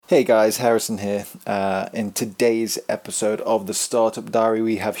Hey guys, Harrison here. In today's episode of the Startup Diary,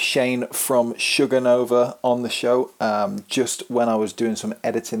 we have Shane from Sugar Nova on the show. Just when I was doing some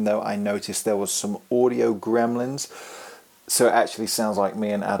editing though, I noticed there was some audio gremlins. So it actually sounds like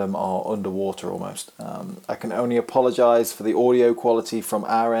me and Adam are underwater almost. I can only apologize for the audio quality from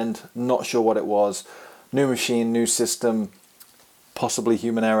our end. Not sure what it was. New machine, new system, possibly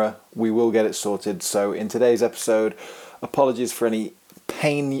human error. We will get it sorted. So in today's episode, apologies for any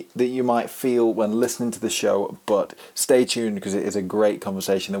pain that you might feel when listening to the show, but stay tuned because it is a great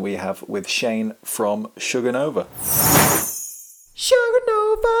conversation that we have with Shane from Sugar Nova. Sugar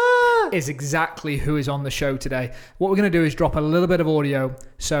Nova is exactly who is on the show today. What we're going to do is drop a little bit of audio.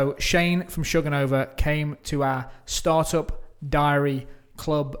 So Shane from Sugar Nova came to our Startup Diary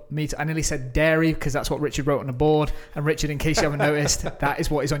Club meet. I nearly said dairy because that's what Richard wrote on the board. And Richard, in case you haven't noticed, that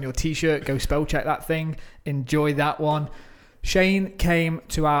is what is on your t-shirt. Go spell check that thing. Enjoy that one. Shane came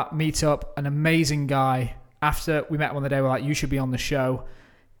to our meetup, an amazing guy. After we met him on the day, we're like, you should be on the show.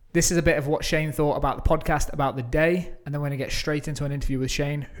 This is a bit of what Shane thought about the podcast, about the day, and then we're going to get straight into an interview with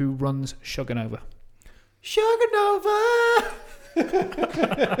Shane, who runs Sugar Nova. Sugar Nova!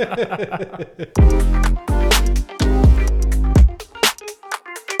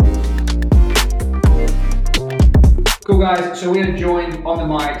 Cool guys, so we are joined on the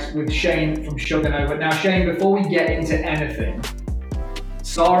mics with Shane from Sugar Nova. Now Shane, before we get into anything,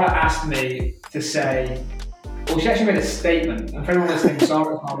 Sarah asked me to say, well, she actually made a statement, and for everyone listening,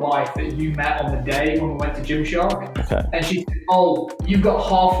 Sarah is my wife, that you met on the day when we went to Gymshark. Okay. And she said, oh, you've got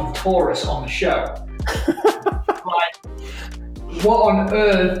half of Taurus on the show. Like, what on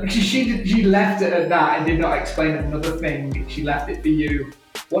earth? Because she left it at that and did not explain another thing. She left it for you.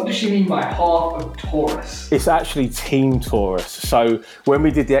 What does she mean by half of Taurus? It's actually Team Taurus. So when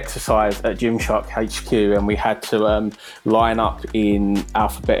we did the exercise at Gymshark HQ and we had to line up in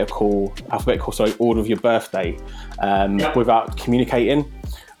alphabetical order of your birthday without communicating,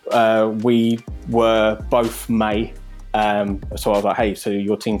 we were both May. So I was like, hey, so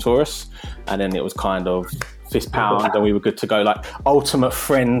you're Team Taurus? And then it was kind of fist pound and we were good to go, like ultimate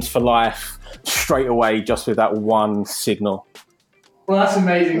friends for life straight away, just with that one signal. Well, that's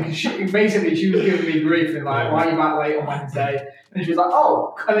amazing, because she was giving me grief and like, why are you back late on Wednesday? And she was like,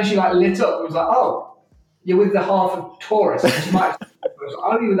 oh, and then she like lit up and was like, oh, you're with the half of Taurus. And she might have said,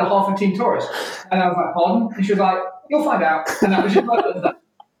 oh, you're with the half of Team Taurus. And I was like, pardon? And she was like, you'll find out. And that was just like that.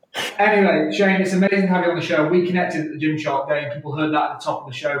 Anyway, Shane, it's amazing to have you on the show. We connected at the Gymshark day and people heard that at the top of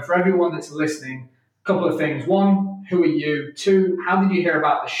the show. For everyone that's listening, a couple of things. One, who are you? Two, how did you hear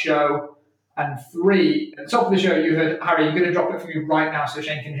about the show? And three, at the top of the show, you heard, Harry, you're going to drop it for me right now so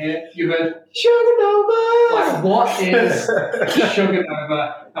Shane can hear. You heard, Sugar Nova! Like, what is Sugar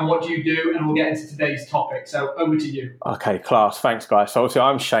Nova and what do you do? And we'll get into today's topic. So, over to you. Okay, class. Thanks, guys. So obviously,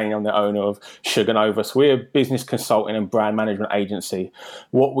 I'm Shane. I'm the owner of Sugar Nova. So we're a business consulting and brand management agency.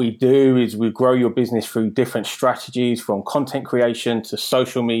 What we do is we grow your business through different strategies, from content creation to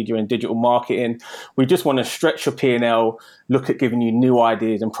social media and digital marketing. We just want to stretch your P&L, look at giving you new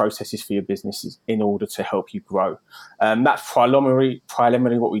ideas and processes for your businesses in order to help you grow. That's primarily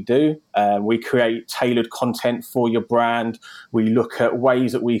what we do. We create tailored content for your brand. We look at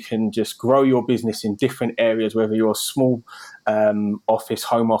ways that we can just grow your business in different areas, whether you're a small home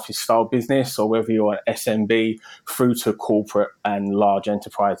office style business or whether you're an SMB through to corporate and large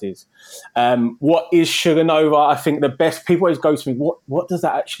enterprises. What is Sugar Nova? I think the best people always go to me, what does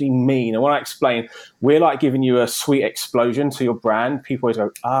that actually mean? And when I explain, we're like giving you a sweet explosion to your brand. People always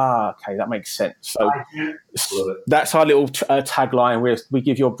go, okay, that makes sense. So that's our little tagline. We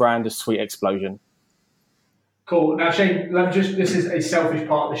give your brand a sweet explosion. Cool. Now, Shane, this is a selfish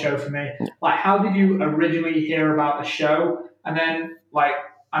part of the show for me. Like, how did you originally hear about the show? And then, like,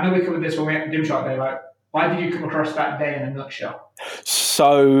 I know we covered this when we were at Gymshark Day, like, why did you come across that day in a nutshell?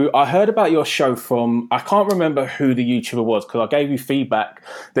 So I heard about your show from, I can't remember who the YouTuber was because I gave you feedback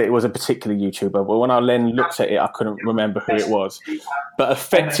that it was a particular YouTuber, but when I then looked at it, I couldn't remember who it was. But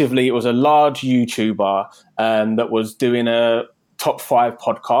effectively, it was a large YouTuber that was doing a top 5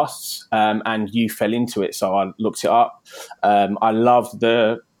 podcasts, and you fell into it. So I looked it up. I loved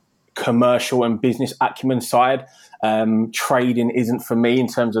the commercial and business acumen side. Trading isn't for me in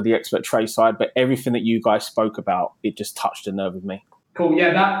terms of the expert trade side, but everything that you guys spoke about, it just touched a nerve with me. Cool.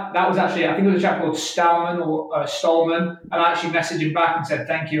 Yeah, that was actually, I think it was a chap called Stallman, and I actually messaged him back and said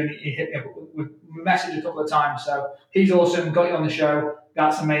thank you, and he hit me up. We messaged a couple of times, so he's awesome. Got you on the show.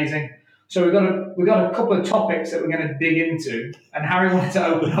 That's amazing. So we've got a couple of topics that we're going to dig into, and Harry wanted to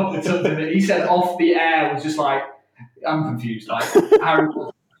open up with something that he said off the air was just like, I'm confused. Like Harry.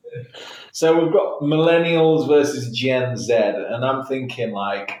 So we've got millennials versus Gen Z, and I'm thinking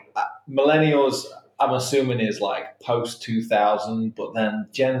like millennials, I'm assuming is like post 2000, but then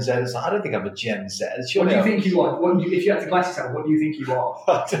Gen Z is like, I don't think I'm a Gen Z. What do you think you are? If you had to class yourself, what do you think you are?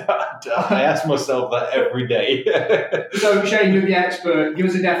 I ask myself that every day. So Shane, you're the expert. Give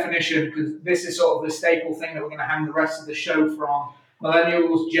us a definition, because this is sort of the staple thing that we're going to hang the rest of the show from.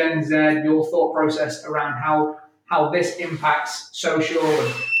 Millennials, Gen Z, your thought process around how this impacts social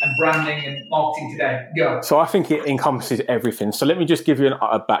and branding and marketing today. Go. So I think it encompasses everything. So let me just give you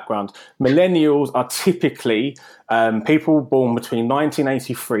a background. Millennials are typically people born between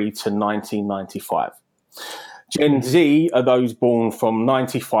 1983 to 1995. Gen Z are those born from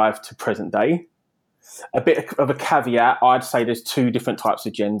 95 to present day. A bit of a caveat, I'd say there's two different types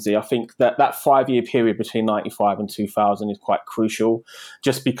of Gen Z. I think that 5-year period between 95 and 2000 is quite crucial,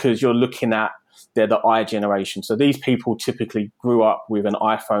 just because you're looking at, they're the I generation. So these people typically grew up with an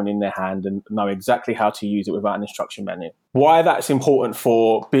iPhone in their hand and know exactly how to use it without an instruction manual. Why that's important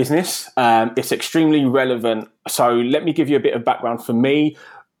for business, it's extremely relevant. So let me give you a bit of background. For me,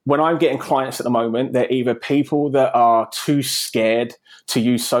 when I'm getting clients at the moment, they're either people that are too scared to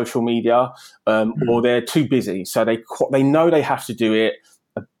use social media or they're too busy. So they know they have to do it,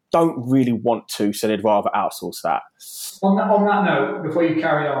 but don't really want to, so they'd rather outsource that. On that note, before you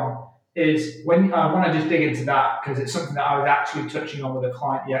carry on, is when I want to just dig into that, because it's something that I was actually touching on with a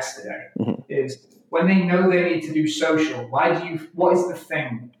client yesterday, is when they know they need to do social, what is the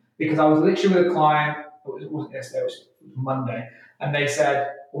thing? Because I was literally with a client, it wasn't yesterday, it was Monday, and they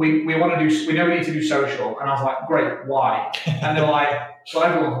said, we know we need to do social. And I was like, great, why? And they're like, so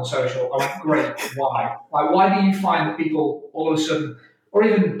everyone's on social. I went, great, why? Like, why do you find that people all of a sudden, or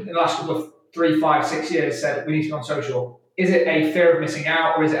even in the last couple of 3, 5, 6 years, said we need to be on social? Is it a fear of missing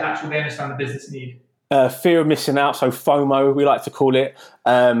out, or is it actually they understand the business need? Fear of missing out, so FOMO, we like to call it.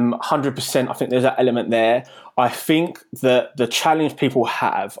 100%, I think there's that element there. I think that the challenge people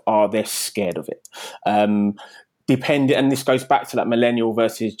have are they're scared of it. And this goes back to that millennial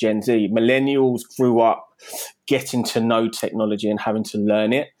versus Gen Z. Millennials grew up getting to know technology and having to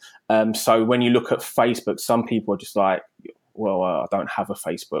learn it. So when you look at Facebook, some people are just like, well, I don't have a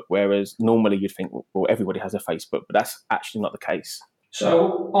Facebook. Whereas normally you'd think, well, everybody has a Facebook, but that's actually not the case.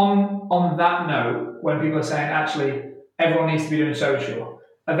 So on that note, when people are saying actually everyone needs to be doing social,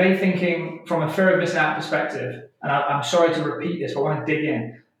 are they thinking from a fear of missing out perspective? And I'm sorry to repeat this, but I want to dig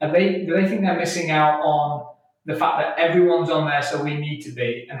in. Do they think they're missing out on the fact that everyone's on there, so we need to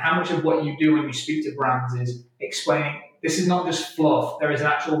be? And how much of what you do when you speak to brands is explaining this is not just fluff. There is an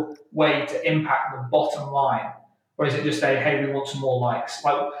actual way to impact the bottom line. Or is it just hey, we want some more likes?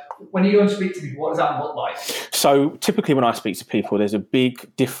 Like, when you go and speak to people, what does that look like? So typically when I speak to people, there's a big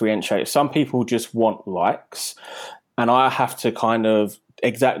differentiator. Some people just want likes, and I have to kind of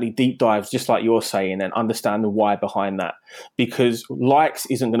exactly deep dives, just like you're saying, and understand the why behind that. Because likes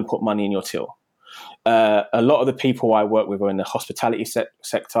isn't going to put money in your till. A lot of the people I work with are in the hospitality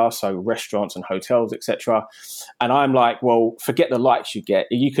sector, so restaurants and hotels, etc. And I'm like, well, forget the likes you get.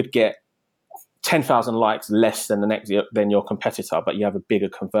 You could get 10,000 likes less than your competitor, but you have a bigger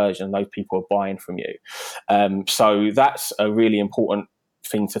conversion. Those people are buying from you. So that's a really important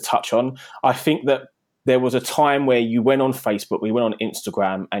thing to touch on. I think that there was a time where you went on Facebook, we went on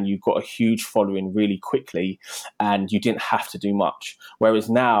Instagram, and you got a huge following really quickly and you didn't have to do much. Whereas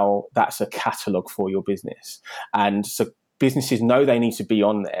now that's a catalog for your business. And so businesses know they need to be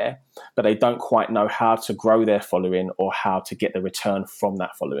on there, but they don't quite know how to grow their following or how to get the return from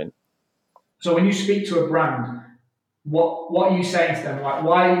that following. So when you speak to a brand, what are you saying to them? Like,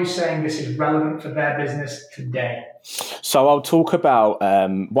 why are you saying this is relevant for their business today? So I'll talk about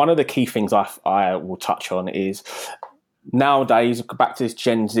one of the key things I will touch on is nowadays, back to this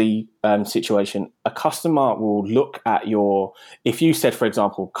Gen Z situation, a customer will look at if you said, for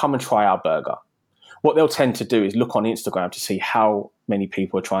example, come and try our burger, what they'll tend to do is look on Instagram to see how many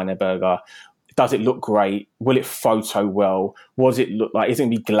people are trying their burger. Does it look great? Will it photo well? What does it look like? Is it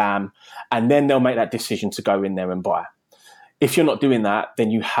going to be glam? And then they'll make that decision to go in there and buy. If you're not doing that,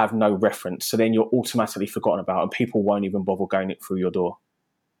 then you have no reference. So then you're automatically forgotten about and people won't even bother going through your door.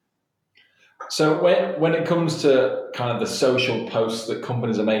 So when it comes to kind of the social posts that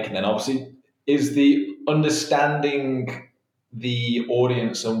companies are making, then obviously is the understanding the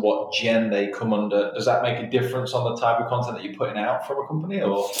audience and what gen they come under, does that make a difference on the type of content that you're putting out from a company?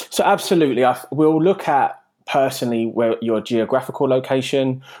 Or so absolutely. We'll look at personally where your geographical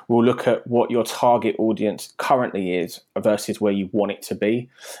location, we'll look at what your target audience currently is versus where you want it to be,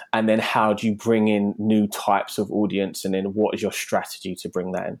 and then how do you bring in new types of audience, and then what is your strategy to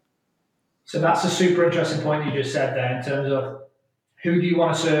bring that in. So that's a super interesting point you just said there in terms of who do you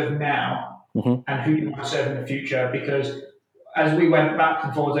want to serve now, and who do you want to serve in the future? Because as we went back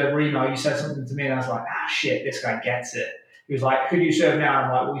and forwards over email, you said something to me, and I was like, shit, this guy gets it. He was like, who do you serve now?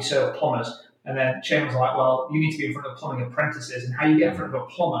 I'm like, well, we serve plumbers. And then Shane was like, well, you need to be in front of plumbing apprentices, and how you get in front of a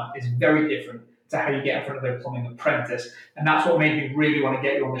plumber is very different to how you get in front of a plumbing apprentice. And that's what made me really want to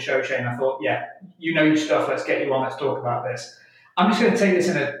get you on the show, Shane. I thought, yeah, you know your stuff, let's get you on, let's talk about this. I'm just going to take this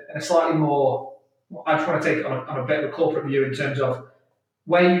in a slightly more, I just want to take it on a bit of a corporate view in terms of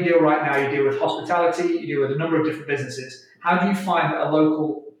where you deal right now. You deal with hospitality, you deal with a number of different businesses. How do you find that a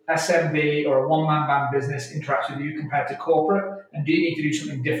local SMB or a one-man band business interacts with you compared to corporate? And do you need to do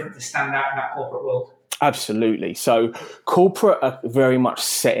something different to stand out in that corporate world? Absolutely. So corporate are very much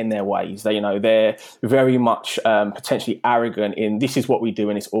set in their ways. They're very much potentially arrogant in this is what we do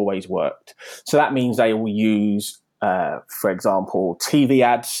and it's always worked. So that means they will use, for example, TV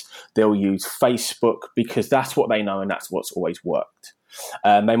ads. They'll use Facebook because that's what they know and that's what's always worked.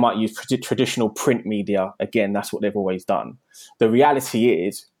 They might use traditional print media. Again, that's what they've always done. The reality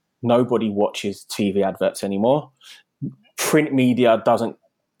is nobody watches TV adverts anymore. Print media doesn't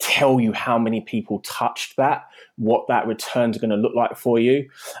tell you how many people touched that, what that return's going to look like for you.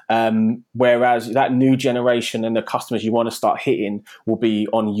 Whereas that new generation and the customers you want to start hitting will be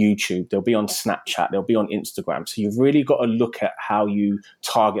on YouTube, they'll be on Snapchat, they'll be on Instagram. So you've really got to look at how you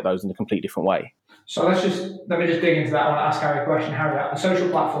target those in a completely different way. So let me just dig into that. I want to ask Harry a question. Harry, the social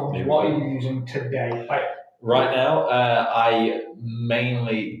platforms, what are you using today? Right now, I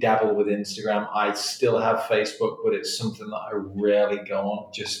mainly dabble with Instagram. I still have Facebook, but it's something that I rarely go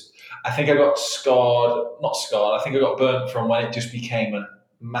on. I think I got I think I got burnt from when it just became a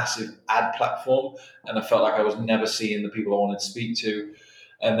massive ad platform, and I felt like I was never seeing the people I wanted to speak to.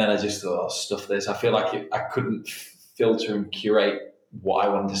 And then I just thought, stuff this. I feel like I couldn't filter and curate what I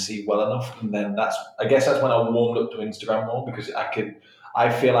wanted to see well enough. And then I guess that's when I warmed up to Instagram more, because I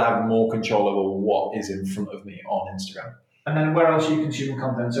feel I have more control over what is in front of me on Instagram. And then where else are you consuming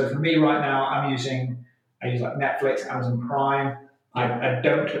content? So for me right now, I use like Netflix, Amazon Prime. I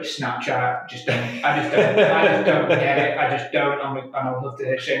don't touch Snapchat. I just don't get it. I just don't. And I would love to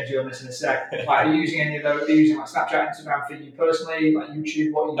hear Shane's view on this in a sec. Are you using any of those? Are you using like Snapchat, Instagram for you personally? Like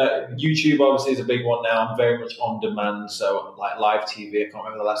YouTube? What are you doing? YouTube obviously is a big one now. I'm very much on demand. So like live TV, I can't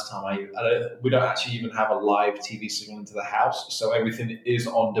remember the last time we don't actually even have a live TV signal into the house. So everything is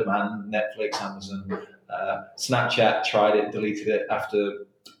on demand. Netflix, Amazon, Snapchat, tried it, deleted it after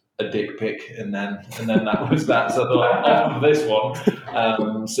a dick pic, and then that was that. So I thought, off of this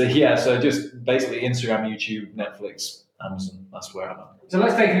one. So just basically Instagram, YouTube, Netflix, Amazon. That's where I'm at. So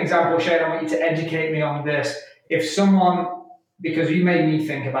let's take an example, Shane. I want you to educate me on this. If someone, because you made me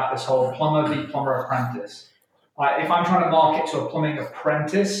think about this whole plumber v plumber apprentice. Like if I'm trying to market to a plumbing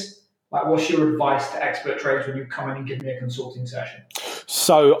apprentice, like what's your advice to expert trades when you come in and give me a consulting session?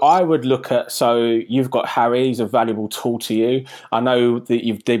 So I would look at, you've got Harry, he's a valuable tool to you. I know that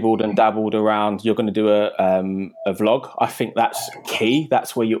you've dibbled and dabbled around, you're going to do a vlog. I think that's key.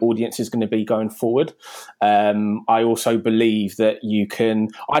 That's where your audience is going to be going forward. I also believe that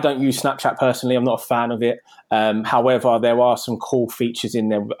I don't use Snapchat personally, I'm not a fan of it. However, there are some cool features in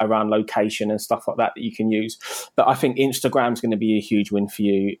there around location and stuff like that you can use. But I think Instagram's going to be a huge win for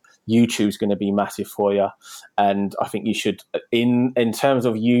you. YouTube's going to be massive for you. And I think you should, in terms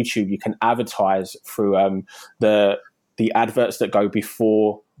of YouTube, you can advertise through the adverts that go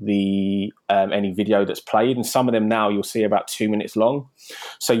before the any video that's played. And some of them now you'll see about 2 minutes long.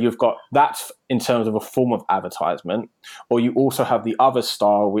 So you've got that in terms of a form of advertisement. Or you also have the other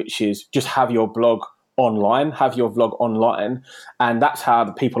style, which is just have your vlog online, and that's how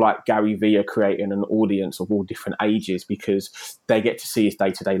the people like Gary Vee are creating an audience of all different ages, because they get to see his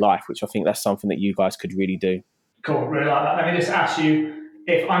day-to-day life, which I think that's something that you guys could really do. Cool, really like that. Let me just ask you,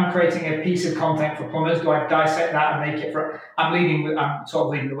 if I'm creating a piece of content for plumbers, do I dissect that and make it I'm sort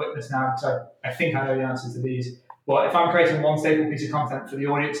of leading the witness now, so I think I know the answer to these. But if I'm creating one staple piece of content for the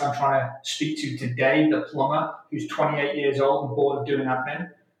audience I'm trying to speak to today, the plumber who's 28 years old and bored of doing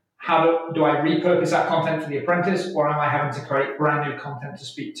admin, how do I repurpose that content for the apprentice, or am I having to create brand new content to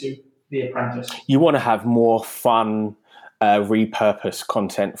speak to the apprentice? You want to have more fun, repurpose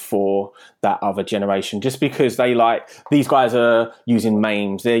content for that other generation, just because these guys are using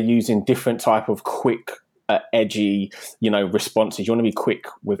memes, they're using different type of quick, edgy, responses. You want to be quick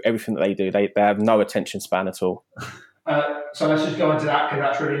with everything that they do. They have no attention span at all. So let's just go into that, because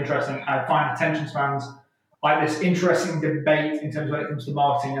that's really interesting. I find attention spans like this interesting debate in terms of when it comes to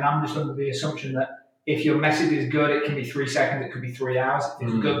marketing, and I'm just under the assumption that if your message is good, it can be 3 seconds, it could be 3 hours. If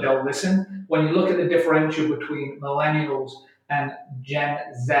it's good, they'll listen. When you look at the differential between millennials and Gen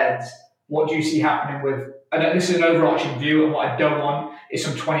Zs, what do you see happening with I know this is an overarching view, and what I don't want is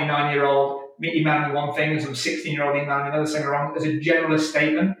some 29-year-old emailing me one thing and some 16-year-old emailing me another thing wrong. As a generalist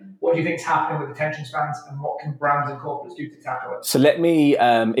statement, what do you think is happening with attention spans, and what can brands and corporates do to tackle it? So let me,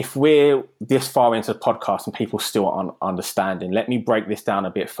 if we're this far into the podcast and people still aren't understanding, let me break this down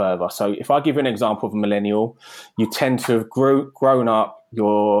a bit further. So if I give you an example of a millennial, you tend to have grown up,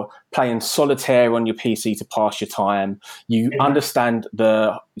 you're playing solitaire on your PC to pass your time. You understand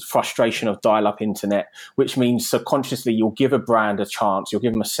the frustration of dial-up internet, which means subconsciously you'll give a brand a chance, you'll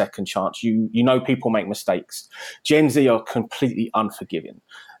give them a second chance. You know people make mistakes. Gen Z are completely unforgiving.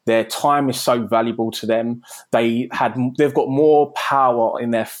 Their time is so valuable to them. They've got more power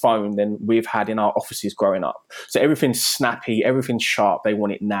in their phone than we've had in our offices growing up. So everything's snappy, everything's sharp. They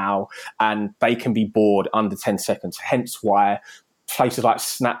want it now, and they can be bored under 10 seconds. Hence why places like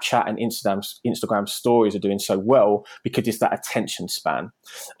Snapchat and Instagram stories are doing so well, because it's that attention span.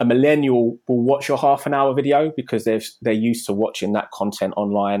 A millennial will watch your half an hour video because they're used to watching that content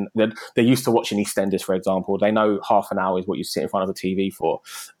online. They're used to watching EastEnders, for example. They know half an hour is what you sit in front of the TV for.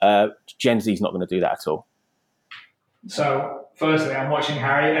 Gen Z is not going to do that at all. So, firstly, I'm watching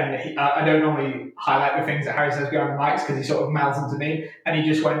Harry, and I don't normally highlight the things that Harry says behind the mics because he sort of mouths them to me. And he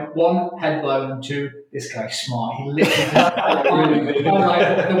just went, one, head blown, and two, this guy's smart. He literally,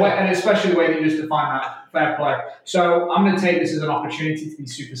 and especially the way that you just define that, fair play. So, I'm going to take this as an opportunity to be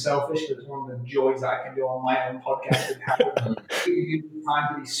super selfish, because it's one of the joys that I can do on my own podcast with Harry. Give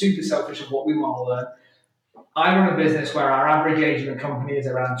time to be super selfish of what we want to learn. I run a business where our average age in the company is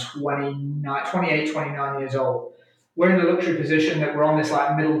around 28, 29 years old. We're in the luxury position that we're on this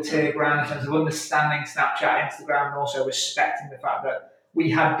like middle tier ground in terms of understanding Snapchat, Instagram, and also respecting the fact that we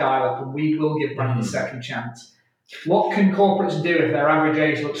had dial-up and we will give brands a second chance. What can corporates do if their average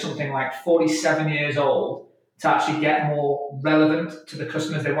age looks something like 47 years old to actually get more relevant to the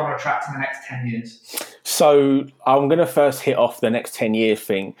customers they want to attract in the next 10 years? So I'm going to first hit off the next 10-year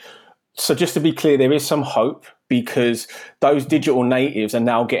thing. So just to be clear, there is some hope, because those digital natives are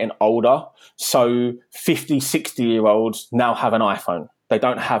now getting older. So 50, 60-year-olds now have an iPhone. They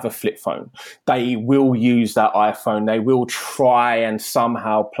don't have a flip phone. They will use that iPhone. They will try and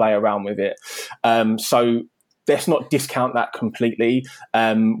somehow play around with it. So let's not discount that completely.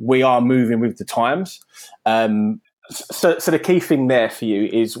 We are moving with the times. So the key thing there for you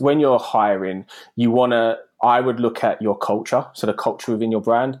is when you're hiring, I would look at your culture, so the culture within your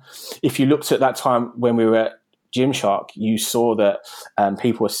brand. If you looked at that time when we were at Gymshark, you saw that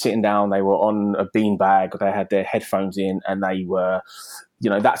people were sitting down, they were on a beanbag, they had their headphones in, and they were,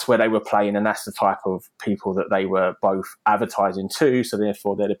 that's where they were playing, and that's the type of people that they were both advertising to, so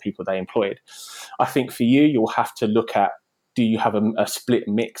therefore they're the people they employed. I think for you, you'll have to look at, do you have a split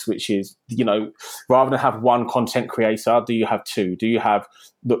mix, which is, rather than have one content creator, do you have two? Do you have,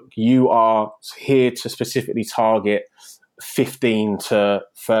 look, you are here to specifically target 15 to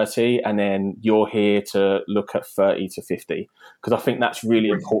 30, and then you're here to look at 30 to 50? Because I think that's really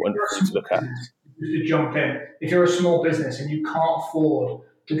important to look at. Just to jump in, if you're a small business and you can't afford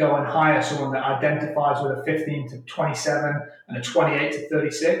to go and hire someone that identifies with a 15 to 27 and a 28 to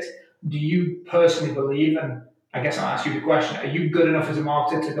 36, do you personally believe, and I guess I'll ask you the question, are you good enough as a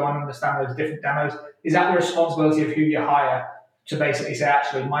marketer to go and understand those different demos? Is that the responsibility of who you hire to basically say,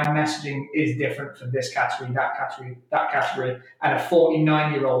 actually, my messaging is different for this category, that category, and a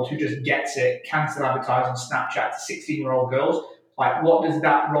 49-year-old who just gets it can still advertise on Snapchat to 16-year-old girls? Like, what does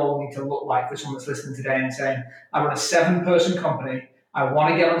that role need to look like for someone that's listening today and saying, I run a 7-person company, I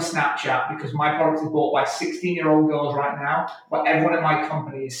want to get on Snapchat because my product is bought by 16-year-old girls right now, but everyone in my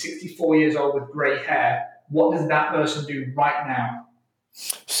company is 64 years old with grey hair. What does that person do right now?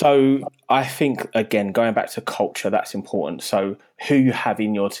 So I think, again, going back to culture, that's important. So who you have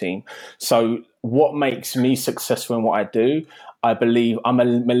in your team. So what makes me successful in what I do, I believe I'm a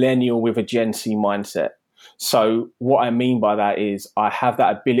millennial with a Gen Z mindset. So what I mean by that is I have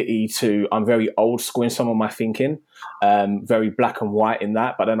that ability I'm very old school in some of my thinking, very black and white in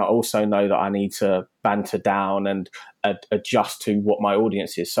that, but then I also know that I need to banter down and adjust to what my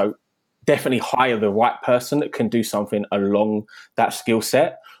audience is. So definitely hire the right person that can do something along that skill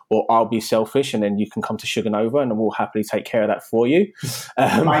set, or I'll be selfish and then you can come to Sugar Nova and we'll happily take care of that for you.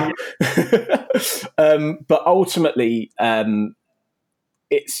 But ultimately,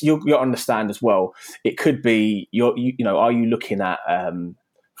 you'll understand as well. It could be, are you looking at,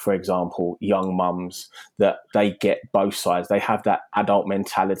 for example, young mums that they get both sides. They have that adult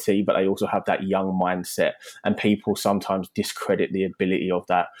mentality, but they also have that young mindset. And people sometimes discredit the ability of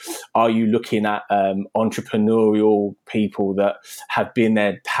that. Are you looking at entrepreneurial people that have been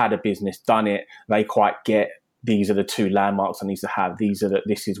there, had a business, done it? They quite get these are the two landmarks I need to have.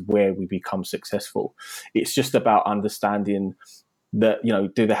 This is where we become successful. It's just about understanding that,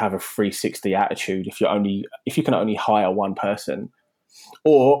 do they have a 360 attitude if you can only hire one person,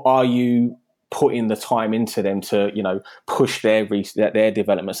 or are you putting the time into them to, push their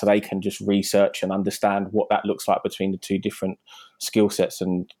development so they can just research and understand what that looks like between the two different skill sets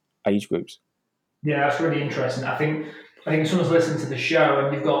and age groups. Yeah, that's really interesting. I think if someone's listening to the show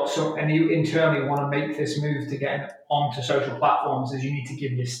and you internally want to make this move to get onto social platforms, is you need to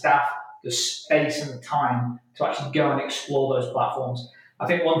give your staff the space and the time to actually go and explore those platforms. I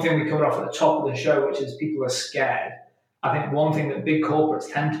think one thing we covered off at the top of the show, which is people are scared. I think one thing that big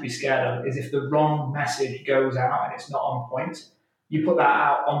corporates tend to be scared of is if the wrong message goes out and it's not on point, you put that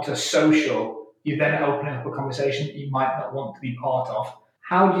out onto social, you're then opening up a conversation that you might not want to be part of.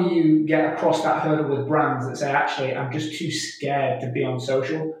 How do you get across that hurdle with brands that say, actually, I'm just too scared to be on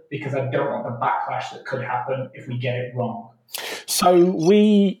social because I don't want the backlash that could happen if we get it wrong? So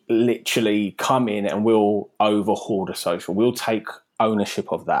we literally come in and we'll overhaul the social. We'll take ownership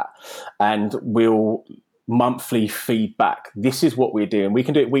of that, and we'll monthly feedback. This is what we're doing. We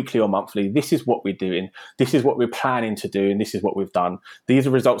can do it weekly or monthly. This is what we're doing. This is what we're planning to do. And this is what we've done. These are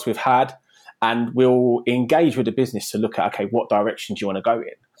results we've had. And we'll engage with the business to look at, okay, what direction do you want to go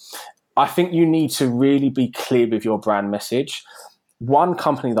in? I think you need to really be clear with your brand message. One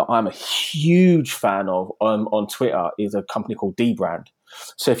company that I'm a huge fan of on Twitter is a company called dbrand.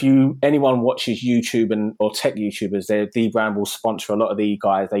 So if anyone watches YouTube or tech YouTubers, dbrand will sponsor a lot of the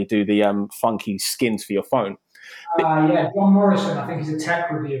guys. They do the funky skins for your phone. John Morrison, I think he's a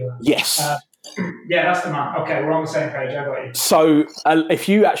tech reviewer. Yes. Yeah, that's the man. Okay, we're on the same page. I got you. So if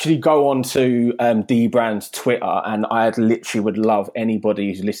you actually go on to dbrand's Twitter, and I literally would love anybody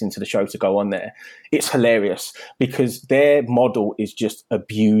who's listening to the show to go on there, it's hilarious because their model is just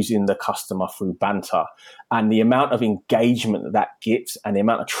abusing the customer through banter. And the amount of engagement that gets and the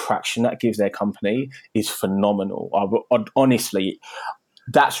amount of traction that gives their company is phenomenal. Honestly,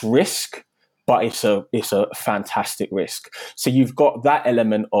 that's risk. But it's a fantastic risk. So you've got that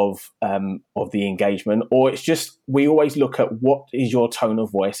element of the engagement, or it's just, we always look at what is your tone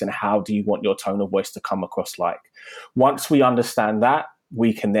of voice and how do you want your tone of voice to come across like. Once we understand that,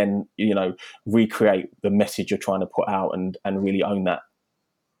 we can then, recreate the message you're trying to put out and really own that.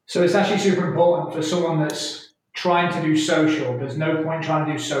 So it's actually super important for someone that's trying to do social. There's no point trying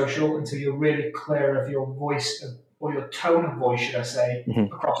to do social until you're really clear of your voice or your tone of voice, should I say,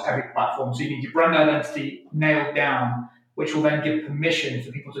 across every platform. So you need your brand identity nailed down, which will then give permission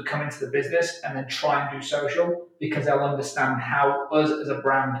for people to come into the business and then try and do social because they'll understand how us as a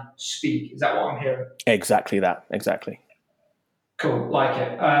brand speak. Is that what I'm hearing? Exactly that. Exactly. Cool. Like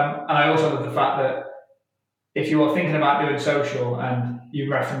it. And I also love the fact that if you are thinking about doing social, and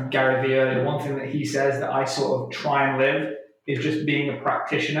you referenced Gary Vee earlier, one thing that he says that I sort of try and live is just being a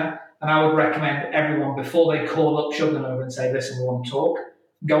practitioner. And I would recommend everyone, before they call up Sugarnover and say, listen, we want to talk,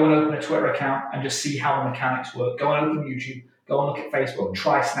 go and open a Twitter account and just see how the mechanics work. Go and open YouTube, go and look at Facebook,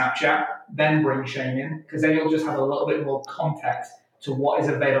 try Snapchat, then bring Shane in, because then you'll just have a little bit more context to what is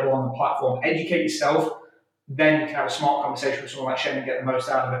available on the platform. Educate yourself, then you can have a smart conversation with someone like Shane and get the most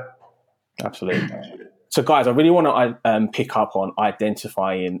out of it. Absolutely. So guys, I really want to pick up on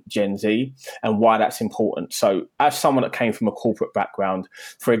identifying Gen Z and why that's important. So as someone that came from a corporate background,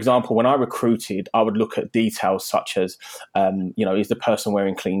 for example, when I recruited, I would look at details such as, is the person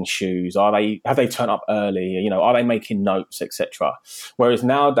wearing clean shoes? Have they turned up early? Are they making notes, etc. Whereas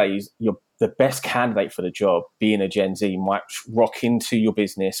nowadays, the best candidate for the job, being a Gen Z, might rock into your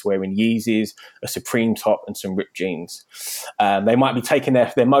business wearing Yeezys, a Supreme top, and some ripped jeans. They might be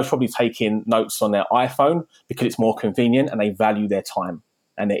they're most probably taking notes on their iPhone because it's more convenient and they value their time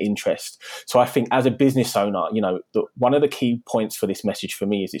and their interest. So I think as a business owner, one of the key points for this message for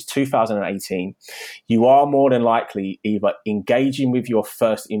me is it's 2018. You are more than likely either engaging with your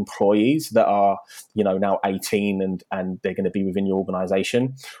first employees that are, now 18 and they're going to be within your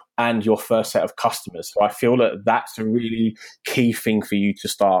organization, and your first set of customers. So I feel that that's a really key thing for you to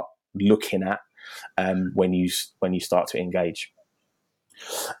start looking at when you start to engage.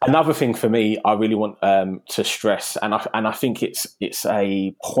 Another thing for me, I really want to stress, and I think it's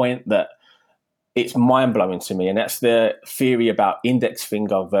a point that it's mind blowing to me, and that's the theory about index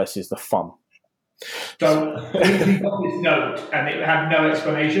finger versus the thumb. So we got this note and it had no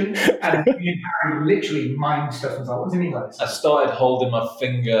explanation, and Harry literally mined stuff and was like, what does it mean like this? I started holding my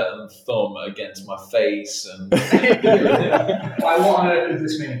finger and thumb against my face and like, what on earth does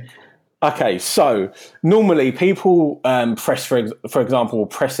this mean? Okay, so normally people press, for example, will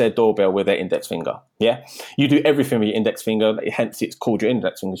press their doorbell with their index finger. Yeah, you do everything with your index finger. Hence, it's called your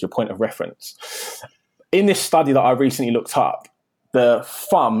index finger, your point of reference. in this study that I recently looked up, the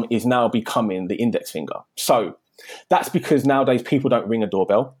thumb is now becoming the index finger. So that's because nowadays people don't ring a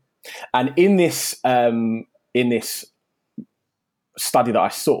doorbell. And in this study that I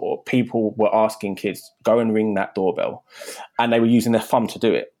saw, people were asking kids, go and ring that doorbell. And they were using their thumb to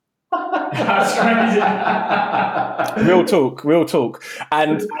do it. That's crazy. Real talk.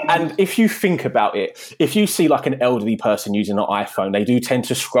 And if you think about it, if you see like an elderly person using an iPhone, they do tend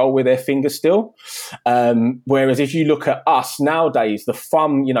to scroll with their fingers still. Whereas if you look at us nowadays, the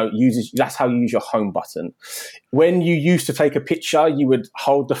thumb, that's how you use your home button. When you used to take a picture, you would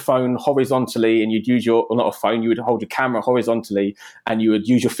hold the phone horizontally and you'd use you would hold your camera horizontally and you would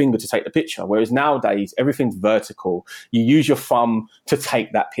use your finger to take the picture. Whereas nowadays, everything's vertical. You use your thumb to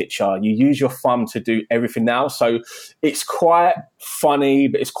take that picture. You use your thumb to do everything now. So it's quite funny,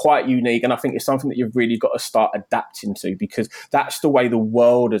 but it's quite unique. And I think it's something that you've really got to start adapting to, because that's the way the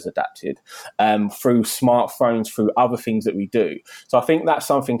world has adapted through smartphones, through other things that we do. So I think that's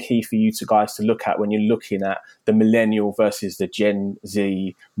something key for you guys to look at when you're looking at the millennial versus the Gen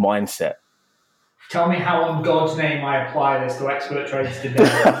Z mindset. Tell me how on God's name I apply this to expert trades today.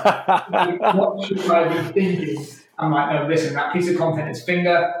 What should I be thinking? I'm like, no, listen, that piece of content is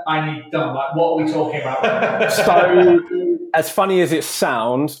finger, I need done. Like, what are we talking about? So, as funny as it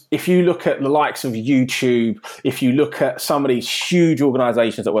sounds, if you look at the likes of YouTube, if you look at some of these huge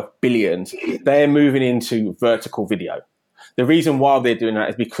organizations that worth billions, they're moving into vertical video. The reason why they're doing that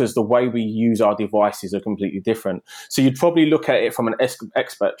is because the way we use our devices are completely different. So you'd probably look at it from an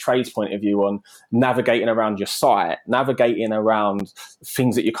expert trades point of view on navigating around your site, navigating around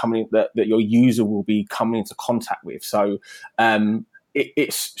things that that your user will be coming into contact with. So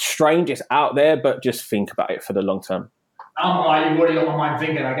it's strange, it's out there, but just think about it for the long term. You've already got my mind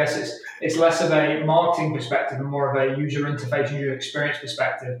thinking. I guess it's less of a marketing perspective and more of a user interface, user experience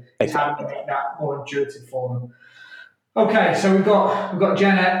perspective. It's how to make that more intuitive for them. Okay, so we've got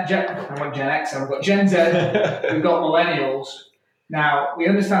Gen X, we've got Gen Z, we've got millennials. Now, we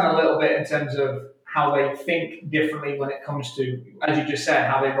understand a little bit in terms of how they think differently when it comes to, as you just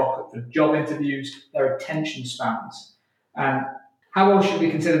said, how they rock up for job interviews, their attention spans. And how else should we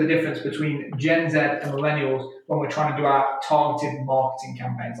consider the difference between Gen Z and millennials when we're trying to do our targeted marketing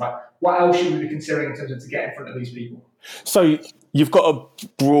campaigns? Like, what else should we be considering in terms of to get in front of these people? So you've got a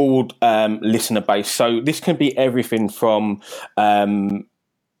broad listener base. So this can be everything from, I'll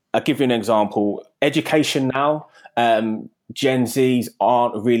give you an example, education now. Gen Zs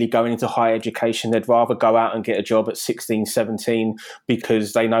aren't really going into higher education. They'd rather go out and get a job at 16, 17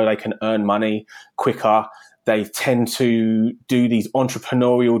 because they know they can earn money quicker. They tend to do these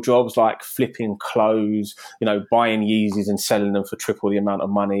entrepreneurial jobs like flipping clothes, buying Yeezys and selling them for triple the amount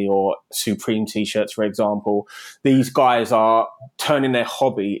of money, or Supreme t-shirts, for example. These guys are turning their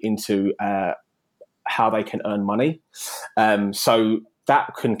hobby into how they can earn money. So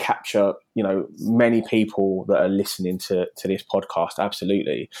that can capture, many people that are listening to this podcast.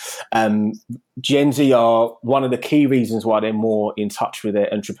 Absolutely. Gen Z are one of the key reasons why they're more in touch with their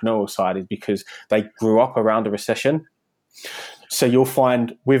entrepreneurial side is because they grew up around a recession. So you'll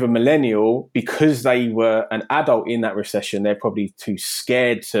find with a millennial, because they were an adult in that recession, they're probably too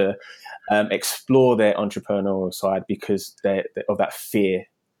scared to explore their entrepreneurial side because of that fear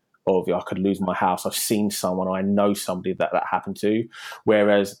of, I could lose my house. I've seen someone, or I know somebody that happened to.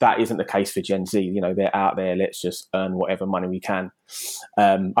 Whereas that isn't the case for Gen Z. They're out there, let's just earn whatever money we can.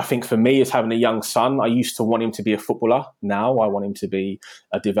 I think for me, as having a young son, I used to want him to be a footballer. Now I want him to be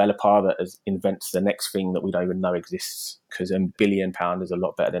a developer that invents the next thing that we don't even know exists, because £1 billion is a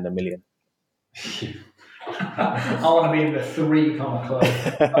lot better than $1 million. I want to be in the 3 club.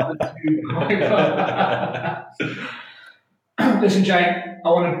 Listen, Jane, I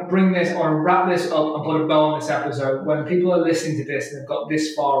want to wrap this up and put a bow on this episode. When people are listening to this and they've got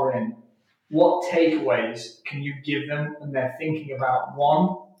this far in, what takeaways can you give them when they're thinking about,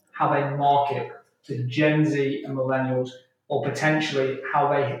 one, how they market to Gen Z and millennials, or potentially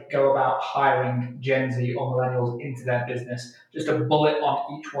how they go about hiring Gen Z or millennials into their business? Just a bullet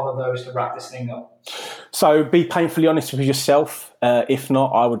on each one of those to wrap this thing up. So be painfully honest with yourself. If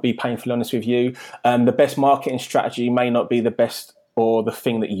not, I would be painfully honest with you. The best marketing strategy may not be the best or the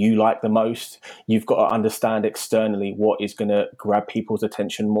thing that you like the most. You've got to understand externally what is going to grab people's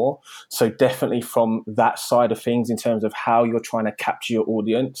attention more. So definitely from that side of things, in terms of how you're trying to capture your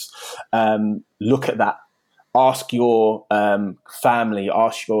audience, look at that. Ask your family,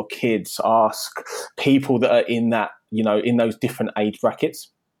 ask your kids, ask people that are in that, in those different age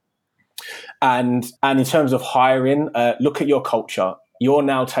brackets. And in terms of hiring, look at your culture. You're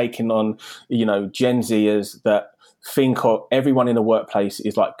now taking on, Gen Zers that think of everyone in the workplace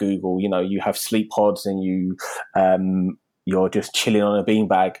is like Google. You know, you have sleep pods and you're just chilling on a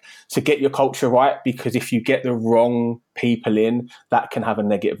beanbag. So get your culture right, because if you get the wrong people in, that can have a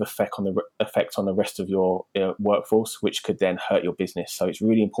negative effect on the rest of your workforce, which could then hurt your business. So it's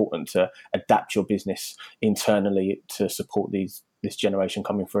really important to adapt your business internally to support this generation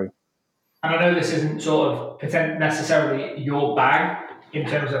coming through. And I know this isn't sort of necessarily your bag in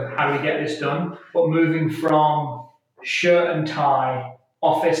terms of how we get this done, but moving from shirt and tie,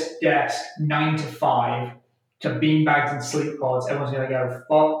 office desk, 9 to 5, to beanbags and sleep pods, everyone's going to go,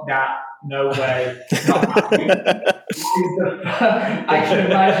 fuck that, no way. Not happening. I can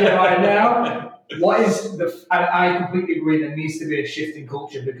imagine right now, and I completely agree, there needs to be a shift in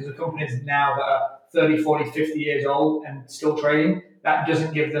culture, because the companies now that are 30, 40, 50 years old and still trading, that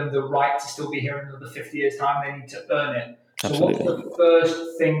doesn't give them the right to still be here in another 50 years' time. They need to earn it. Absolutely. So what's the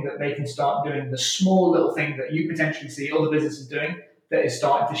first thing that they can start doing, the small little thing that you potentially see other businesses doing that is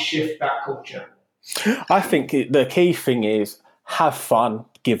starting to shift that culture? I think the key thing is have fun,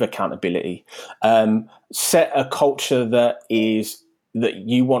 give accountability, set a culture that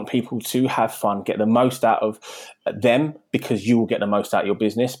you want people to have fun, get the most out of them, because you will get the most out of your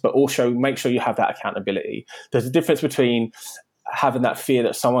business, but also make sure you have that accountability. There's a difference between having that fear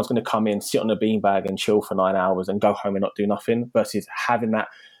that someone's going to come in, sit on a beanbag and chill for 9 hours and go home and not do nothing, versus having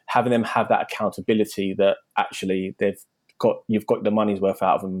them have that accountability that actually you've got the money's worth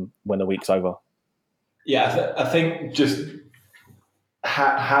out of them when the week's over. Yeah, I think just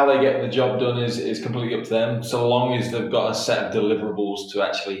how they get the job done is completely up to them. So long as they've got a set of deliverables to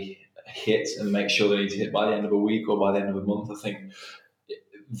actually hit and make sure they need to hit by the end of a week or by the end of a month, I think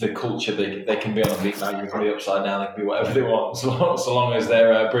the culture, they can be on a beanbag, they can be upside down, they can be whatever they want. So long as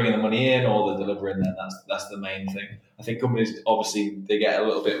they're bringing the money in or they're delivering, then that's the main thing. I think companies, obviously, they get a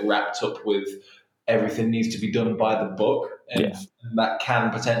little bit wrapped up with everything needs to be done by the book, and that can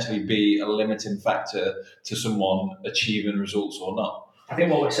potentially be a limiting factor to someone achieving results or not. I think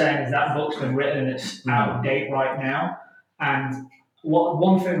what we're saying is that book's been written and it's out of date right now. And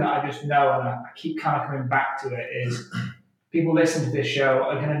one thing that I just know, and I keep kind of coming back to it, is people listening to this show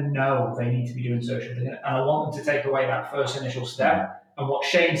are going to know they need to be doing social, and I want them to take away that first initial step. And what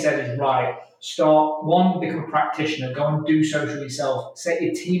Shane said is right. Start, become a practitioner, go and do social yourself. Set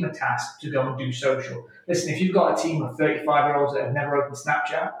your team a task to go and do social. Listen, if you've got a team of 35-year-olds that have never opened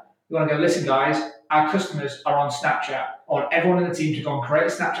Snapchat, you want to go, listen, guys, our customers are on Snapchat. I want everyone in the team to go and create a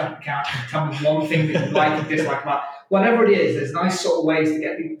Snapchat account and tell me one thing that you like and dislike about. Whatever it is, there's nice sort of ways to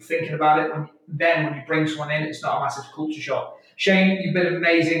get people thinking about it. When you bring someone in, it's not a massive culture shock. Shane, you've been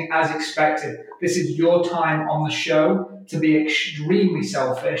amazing as expected. This is your time on the show to be extremely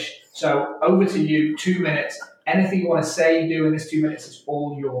selfish. So over to you, 2 minutes. Anything you want to say, do in this 2 minutes, it's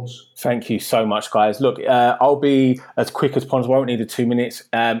all yours. Thank you so much, guys. Look, I'll be as quick as possible. I won't need the 2 minutes.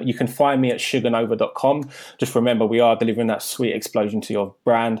 You can find me at sugarnova.com. Just remember, we are delivering that sweet explosion to your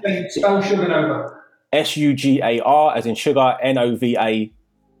brand. Spell Sugarnova. SUGAR, as in sugar, NOVA,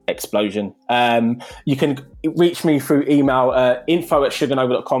 explosion. You can reach me through email,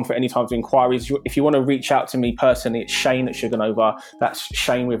 info@sugarnova.com for any types of inquiries. If you want to reach out to me personally, it's Shane at Sugarnova. That's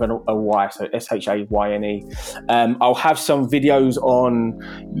Shane with a Y, so SHAYNE. I'll have some videos on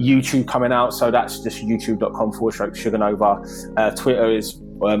YouTube coming out, so that's just youtube.com/Sugarnova. Twitter is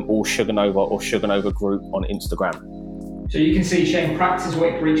all Sugarnova or Sugarnova Group on Instagram. So you can see Shane practices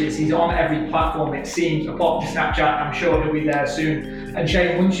what he preaches. He's on every platform, it seems, apart from Snapchat. I'm sure he'll be there soon. And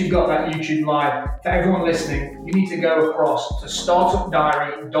Shane, once you've got that YouTube live, for everyone listening, you need to go across to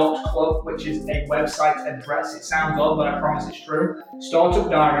startupdiary.club, which is a website address. It sounds odd, but I promise it's true.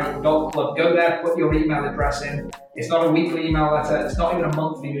 Startupdiary.club. Go there, put your email address in. It's not a weekly email letter. It's not even a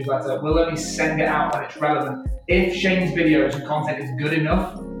monthly newsletter. We'll only send it out when it's relevant. If Shane's videos and content is good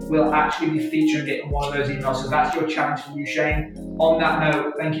enough, we'll actually be featuring it in one of those emails. So that's your challenge for you, Shane. On that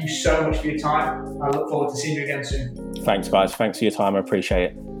note, thank you so much for your time. I look forward to seeing you again soon. Thanks, guys. Thanks for your time. I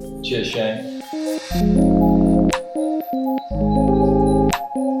appreciate it. Cheers, Shane.